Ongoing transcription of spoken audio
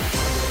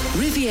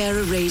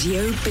Riviera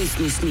Radio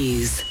Business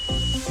News.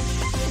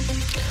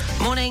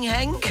 Morning,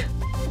 Henk.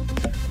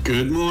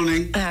 Good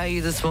morning. How are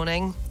you this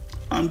morning?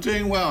 I'm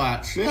doing well,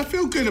 actually. I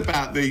feel good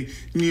about the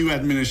new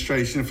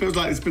administration. It feels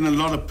like there's been a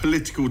lot of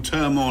political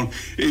turmoil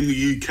in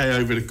the UK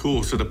over the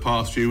course of the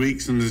past few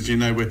weeks. And as you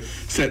know, we're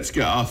set to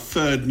get our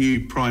third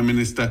new Prime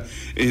Minister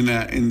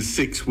in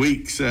 6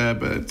 weeks.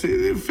 But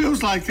it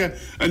feels like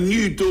a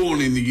new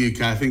dawn in the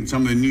UK. I think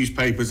some of the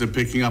newspapers are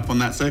picking up on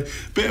that. So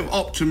a bit of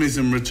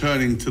optimism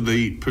returning to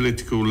the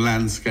political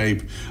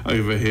landscape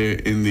over here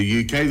in the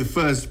UK. The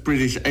first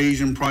British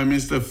Asian Prime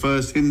Minister,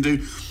 first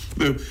Hindu.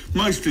 The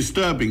most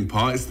disturbing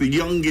part is the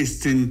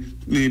youngest in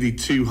nearly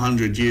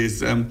 200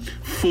 years,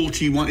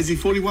 41, is he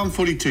 41,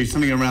 42,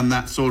 something around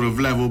that sort of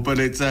level. But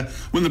it's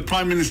when the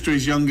Prime Minister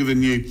is younger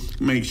than you,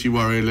 it makes you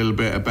worry a little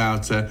bit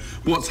about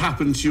what's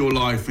happened to your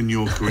life and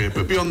your career.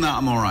 But beyond that,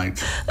 I'm all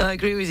right. I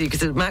agree with you,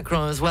 because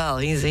Macron as well,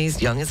 he's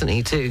young, isn't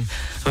he, too?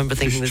 I remember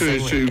thinking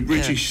it's true.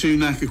 Rishi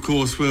Sunak, of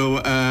course, will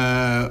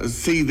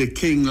see the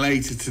King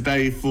later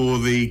today for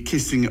the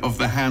kissing of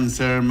the hand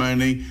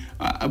ceremony.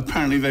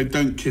 Apparently they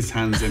don't kiss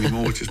hands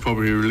anymore, which is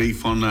probably a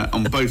relief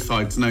on both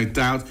sides, no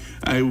doubt.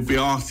 He will be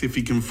asked if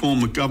he can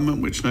form a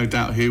government, which no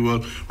doubt he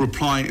will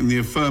reply in the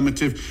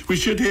affirmative. We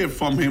should hear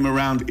from him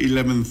around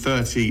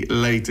 11:30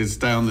 later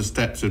today on the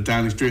steps of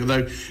Downing Street,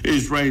 although it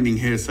is raining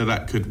here, so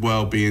that could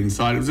well be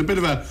inside. It was a bit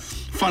of a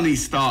funny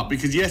start,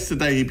 because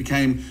yesterday he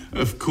became,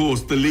 of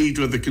course, the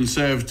leader of the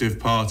Conservative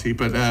Party,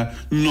 but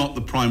not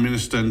the Prime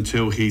Minister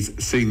until he's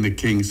seen the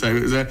King. So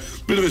it was a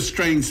bit of a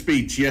strange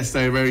speech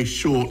yesterday, a very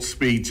short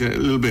speech, a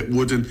little bit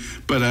wooden,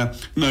 but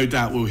no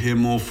doubt we'll hear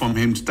more from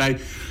him today.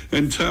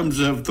 In terms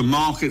of the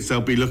markets,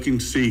 they'll be looking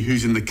to see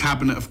who's in the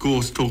cabinet, of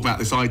course, talk about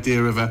this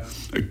idea of a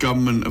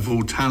government of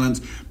all talents.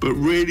 But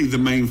really the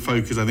main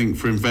focus, I think,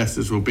 for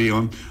investors will be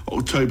on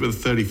October the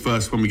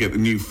 31st, when we get the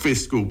new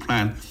fiscal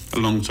plan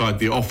alongside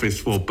the Office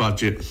for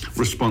Budget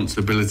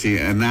Responsibility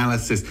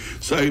Analysis.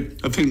 So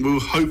I think we'll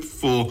hope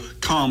for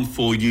calm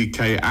for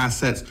UK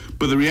assets.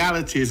 But the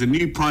reality is a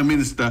new Prime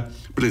Minister,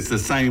 but it's the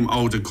same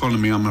old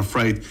economy, I'm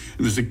afraid.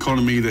 And this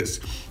economy that's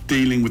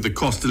dealing with the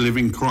cost of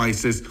living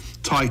crisis,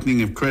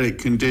 tightening of credit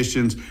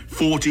conditions,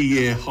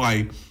 40-year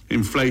high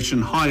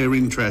inflation, higher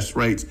interest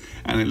rates,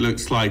 and it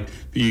looks like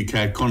the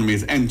UK economy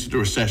has entered a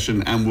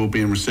recession and will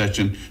be in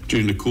recession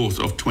during the course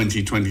of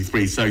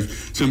 2023. So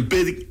some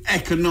big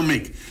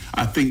economic,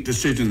 I think,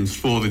 decisions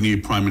for the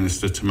new Prime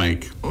Minister to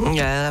make.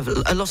 Yeah,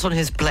 a lot on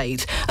his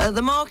plate.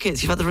 The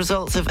markets, you've had the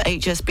results of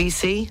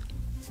HSBC.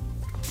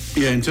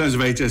 Yeah, in terms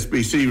of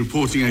HSBC,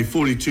 reporting a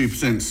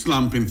 42%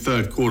 slump in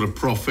third quarter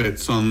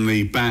profits on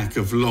the back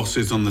of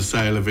losses on the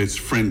sale of its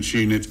French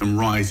unit and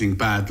rising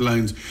bad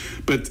loans.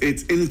 But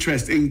its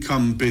interest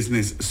income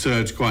business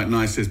surged quite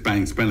nicely as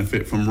banks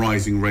benefit from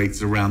rising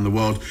rates around the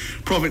world.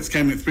 Profits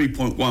came at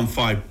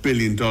 $3.15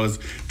 billion,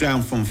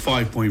 down from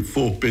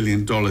 $5.4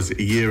 billion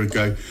a year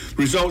ago.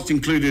 Results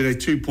included a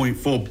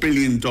 $2.4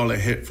 billion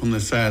hit from the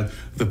sale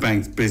of the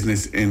bank's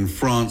business in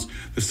France.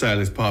 The sale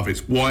is part of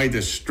its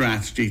wider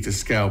strategy to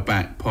scale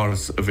back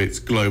parts of its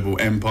global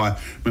empire.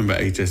 Remember,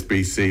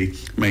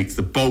 HSBC makes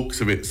the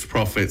bulks of its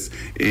profits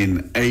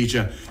in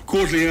Asia.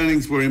 Quarterly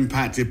earnings were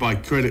impacted by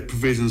credit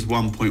provisions,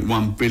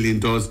 $1.1 billion.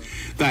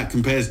 That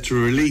compares to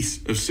a release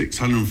of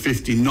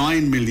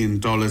 $659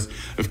 million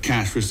of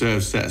cash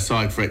reserves set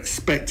aside for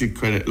expected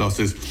credit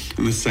losses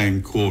in the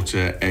same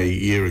quarter a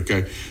year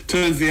ago.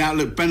 Turns the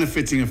outlook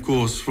benefiting, of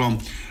course, from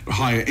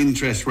higher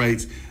interest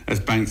rates as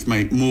banks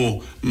make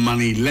more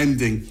money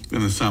lending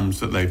than the sums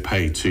that they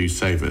pay to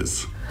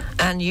savers.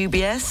 And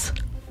UBS?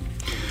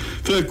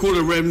 Third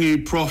quarter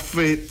revenue,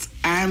 profit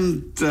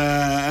and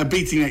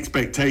beating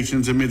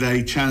expectations amid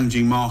a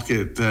challenging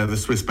market, the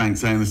Swiss bank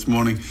saying this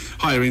morning.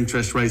 Higher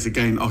interest rates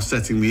again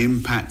offsetting the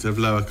impact of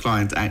lower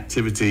client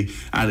activity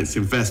at its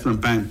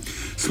investment bank.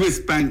 Swiss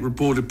bank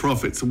reported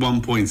profits of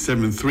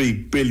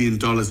 $1.73 billion,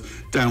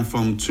 down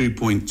from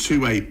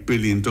 $2.28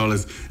 billion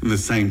in the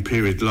same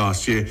period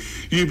last year.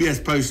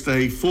 UBS posted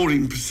a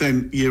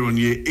 14%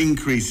 year-on-year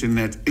increase in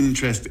net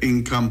interest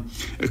income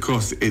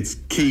across its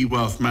key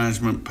wealth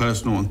management,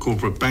 personal and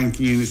corporate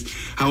banking units.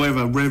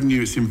 However, revenue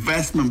its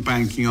investment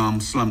banking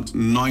arm slumped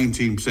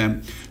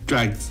 19%,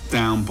 dragged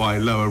down by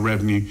lower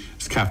revenue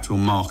its capital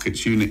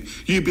markets unit.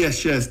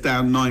 UBS shares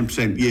down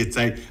 9% year to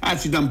date.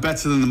 Actually done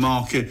better than the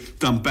market,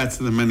 done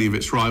better than many of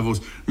its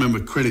rivals.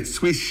 Remember, Credit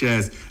Suisse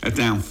shares are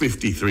down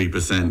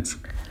 53%.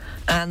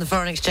 And the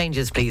foreign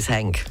exchanges, please,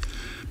 Henk.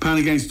 Pound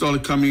against dollar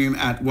coming in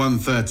at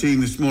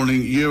 1.13 this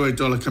morning. Euro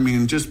dollar coming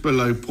in just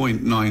below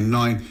 0.99.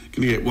 Going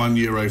to get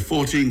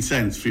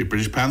 €1.14 for your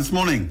British pound this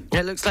morning.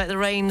 It looks like the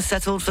rain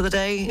settled for the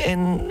day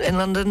in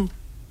London.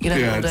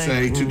 It's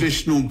a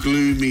traditional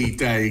gloomy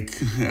day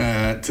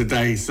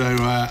today. So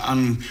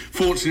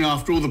unfortunately,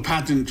 after all the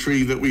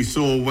pageantry that we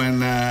saw when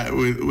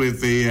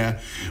with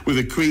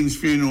the Queen's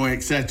funeral,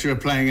 etc.,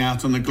 playing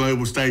out on the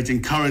global stage,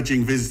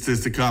 encouraging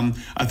visitors to come,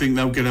 I think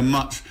they'll get a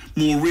much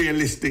more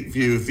realistic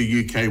view of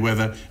the UK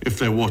weather if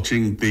they're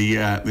watching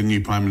the new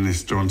Prime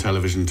Minister on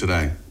television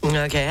today.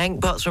 Okay,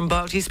 Hank Potts from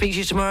Barclays. Speak to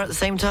you tomorrow at the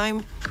same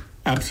time.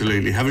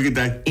 Absolutely. Have a good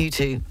day. You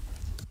too.